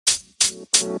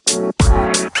Good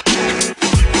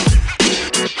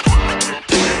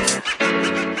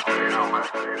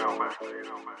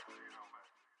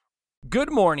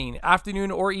morning,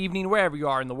 afternoon, or evening, wherever you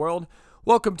are in the world.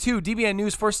 Welcome to DBN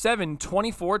News for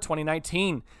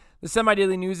 7/24/2019, the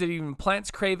semi-daily news that even plants,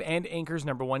 crave, and anchors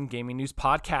 #1 gaming news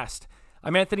podcast.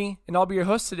 I'm Anthony, and I'll be your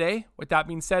host today. With that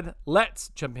being said, let's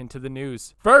jump into the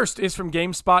news. First is from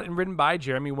GameSpot and written by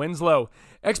Jeremy Winslow.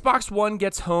 Xbox One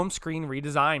gets home screen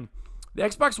redesign. The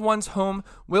Xbox One's home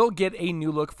will get a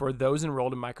new look for those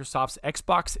enrolled in Microsoft's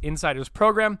Xbox Insiders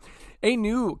program. A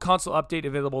new console update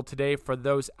available today for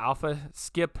those alpha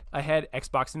skip ahead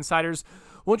Xbox Insiders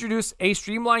will introduce a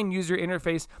streamlined user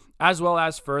interface as well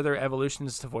as further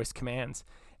evolutions to voice commands.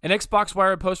 An Xbox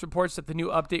Wire post reports that the new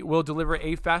update will deliver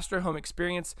a faster home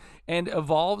experience and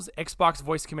evolves Xbox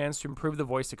voice commands to improve the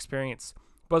voice experience.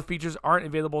 Both features aren't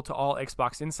available to all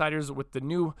Xbox Insiders, with the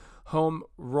new home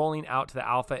rolling out to the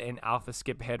Alpha and Alpha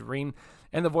Skip Ahead ring,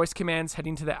 and the voice commands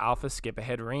heading to the Alpha Skip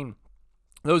Ahead ring.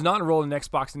 Those not enrolled in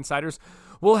Xbox Insiders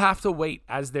will have to wait,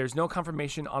 as there's no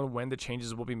confirmation on when the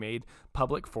changes will be made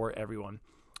public for everyone.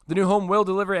 The new home will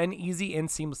deliver an easy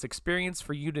and seamless experience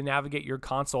for you to navigate your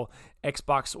console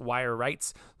Xbox Wire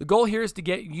rights. The goal here is to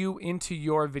get you into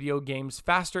your video games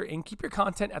faster and keep your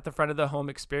content at the front of the home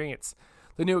experience.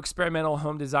 The new experimental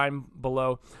home design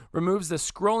below removes the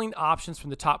scrolling options from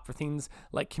the top for things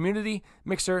like Community,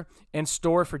 Mixer, and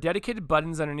Store for dedicated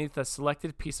buttons underneath a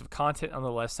selected piece of content on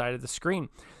the left side of the screen.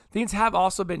 Things have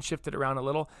also been shifted around a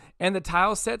little, and the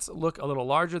tile sets look a little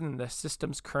larger than the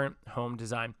system's current home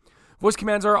design. Voice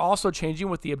commands are also changing,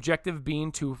 with the objective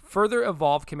being to further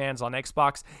evolve commands on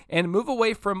Xbox and move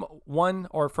away from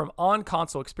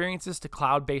on-console experiences to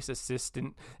cloud-based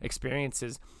assistant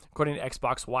experiences, according to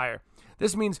Xbox Wire.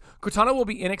 This means Cortana will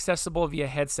be inaccessible via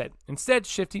headset, instead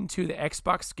shifting to the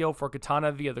Xbox skill for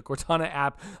Cortana via the Cortana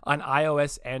app on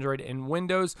iOS, Android, and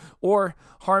Windows, or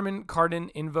Harman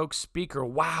Kardon Invoke Speaker.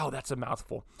 Wow, that's a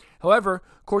mouthful. However,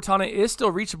 Cortana is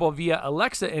still reachable via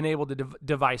Alexa-enabled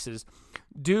devices.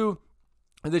 Due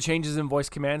to the changes in voice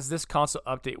commands, this console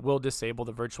update will disable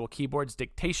the virtual keyboard's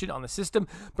dictation on the system,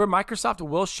 but Microsoft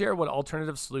will share what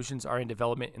alternative solutions are in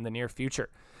development in the near future.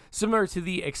 Similar to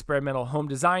the experimental home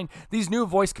design, these new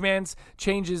voice commands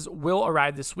changes will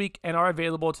arrive this week and are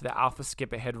available to the Alpha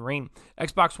Skip Ahead ring.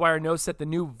 Xbox Wire notes that the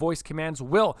new voice commands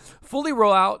will fully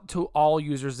roll out to all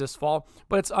users this fall,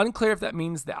 but it's unclear if that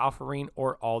means the Alpha ring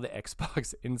or all the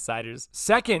Xbox Insiders.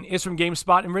 Second is from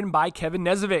GameSpot and written by Kevin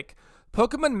Nezovic.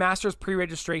 Pokemon Masters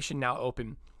pre-registration now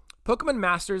open. Pokemon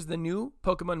Masters, the new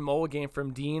Pokemon mobile game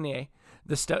from DeNA,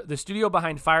 the studio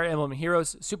behind Fire Emblem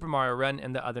Heroes, Super Mario Run,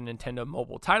 and the other Nintendo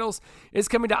mobile titles, is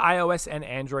coming to iOS and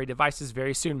Android devices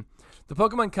very soon. The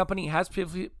Pokemon Company has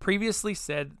previously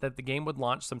said that the game would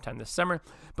launch sometime this summer,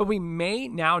 but we may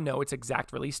now know its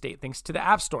exact release date thanks to the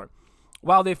App Store.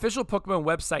 While the official Pokemon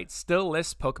website still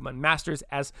lists Pokemon Masters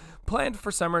as planned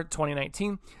for summer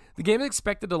 2019, the game is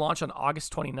expected to launch on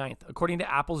August 29th, according to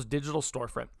Apple's digital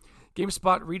storefront.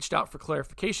 GameSpot reached out for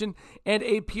clarification, and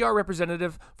a PR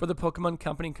representative for the Pokemon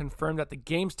Company confirmed that the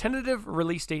game's tentative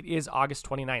release date is August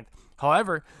 29th.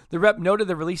 However, the rep noted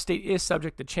the release date is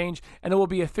subject to change, and it will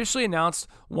be officially announced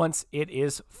once it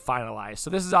is finalized. So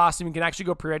this is awesome. You can actually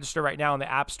go pre-register right now in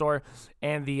the App Store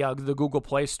and the Google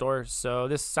Play Store. So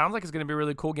this sounds like it's going to be a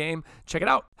really cool game. Check it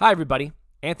out. Hi, everybody.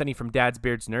 Anthony from Dad's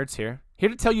Beards Nerds here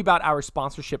to tell you about our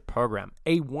sponsorship program,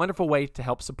 a wonderful way to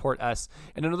help support us,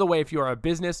 and another way if you are a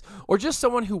business or just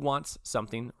someone who wants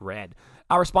something read.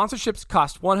 Our sponsorships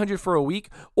cost $100 for a week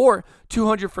or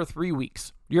 $200 for 3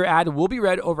 weeks. Your ad will be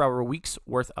read over our week's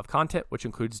worth of content, which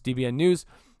includes DBN News,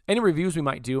 any reviews we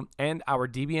might do, and our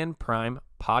DBN Prime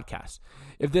podcast.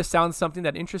 If this sounds something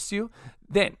that interests you,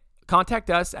 then contact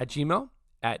us at Gmail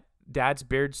at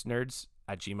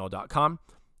dadsbeardsnerds@gmail.com.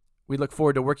 We look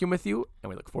forward to working with you, and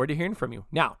we look forward to hearing from you.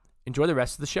 Now, enjoy the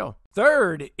rest of the show.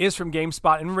 Third is from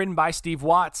GameSpot and written by Steve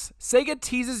Watts. Sega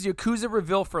teases Yakuza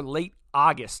reveal for late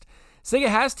August. Sega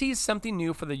has teased something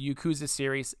new for the Yakuza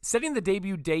series, setting the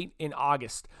debut date in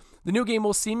August. The new game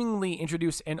will seemingly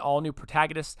introduce an all-new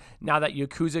protagonist now that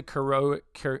Yakuza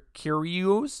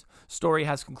Kiryu's story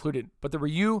has concluded, but the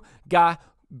Ryu Ga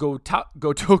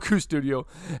Gotoku studio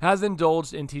has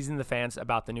indulged in teasing the fans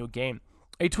about the new game.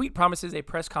 A tweet promises a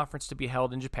press conference to be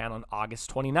held in Japan on August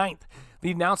 29th.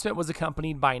 The announcement was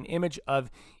accompanied by an image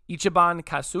of Ichiban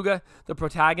Kasuga, the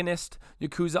protagonist,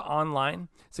 Yakuza Online,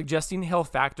 suggesting he'll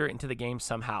factor into the game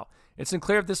somehow. It's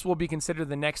unclear if this will be considered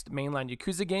the next mainline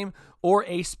Yakuza game or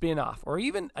a spin-off, or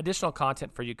even additional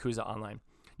content for Yakuza Online.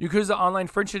 Yakuza Online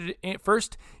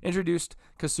first introduced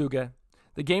Kasuga.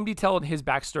 The game detailed his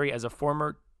backstory as a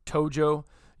former Tojo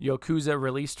Yakuza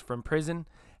released from prison,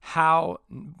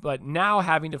 but now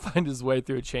having to find his way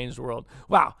through a changed world.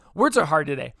 Wow, words are hard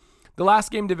today. The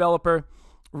last game developer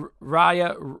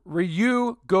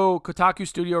Ryu Go Kotaku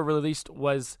Studio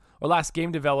last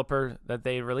game developer that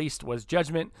they released was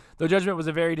Judgment, though Judgment was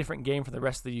a very different game from the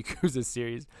rest of the Yakuza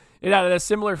series. It added a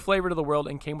similar flavor to the world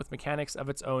and came with mechanics of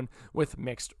its own with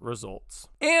mixed results.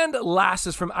 And last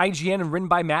is from IGN and written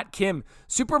by Matt Kim.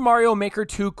 Super Mario Maker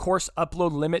 2 course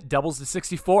upload limit doubles to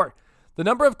 64. The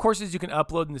number of courses you can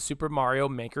upload in the Super Mario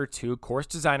Maker 2 Course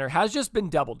Designer has just been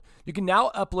doubled. You can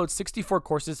now upload 64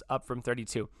 courses, up from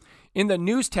 32. In the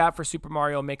News tab for Super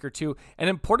Mario Maker 2, an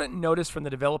important notice from the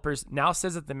developers now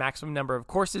says that the maximum number of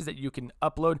courses that you can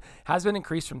upload has been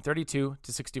increased from 32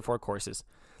 to 64 courses.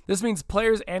 This means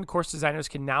players and course designers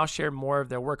can now share more of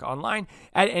their work online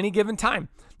at any given time.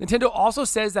 Nintendo also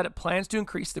says that it plans to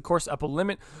increase the course upload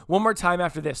limit one more time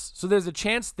after this, so there's a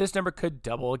chance this number could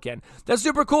double again. That's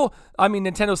super cool. I mean,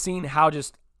 Nintendo's seen how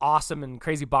just awesome and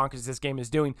crazy bonkers this game is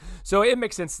doing, so it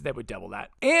makes sense that they would double that.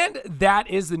 And that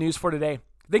is the news for today.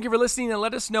 Thank you for listening, and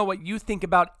let us know what you think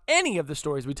about any of the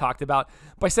stories we talked about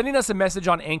by sending us a message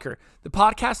on Anchor, the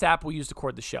podcast app we use to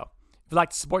record the show. If you'd like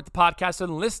to support the podcast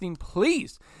and listening,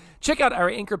 please check out our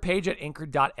Anchor page at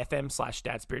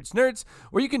anchor.fm/dadsbeardsnerds,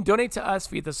 where you can donate to us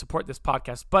via the support this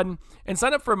podcast button and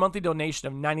sign up for a monthly donation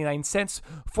of 99 cents,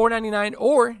 $4.99,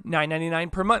 or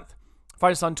 $9.99 per month.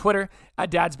 Find us on Twitter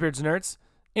at dadsbeardsnerds,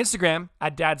 Instagram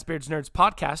at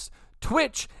dadsbeardsnerdspodcast,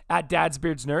 Twitch at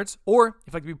dadsbeardsnerds, or if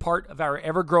you'd like to be part of our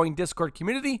ever-growing Discord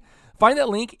community, find that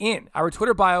link in our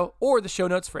Twitter bio or the show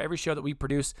notes for every show that we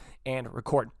produce and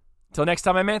record. Until next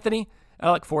time, I'm Anthony, and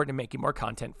I look forward to making more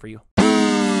content for you.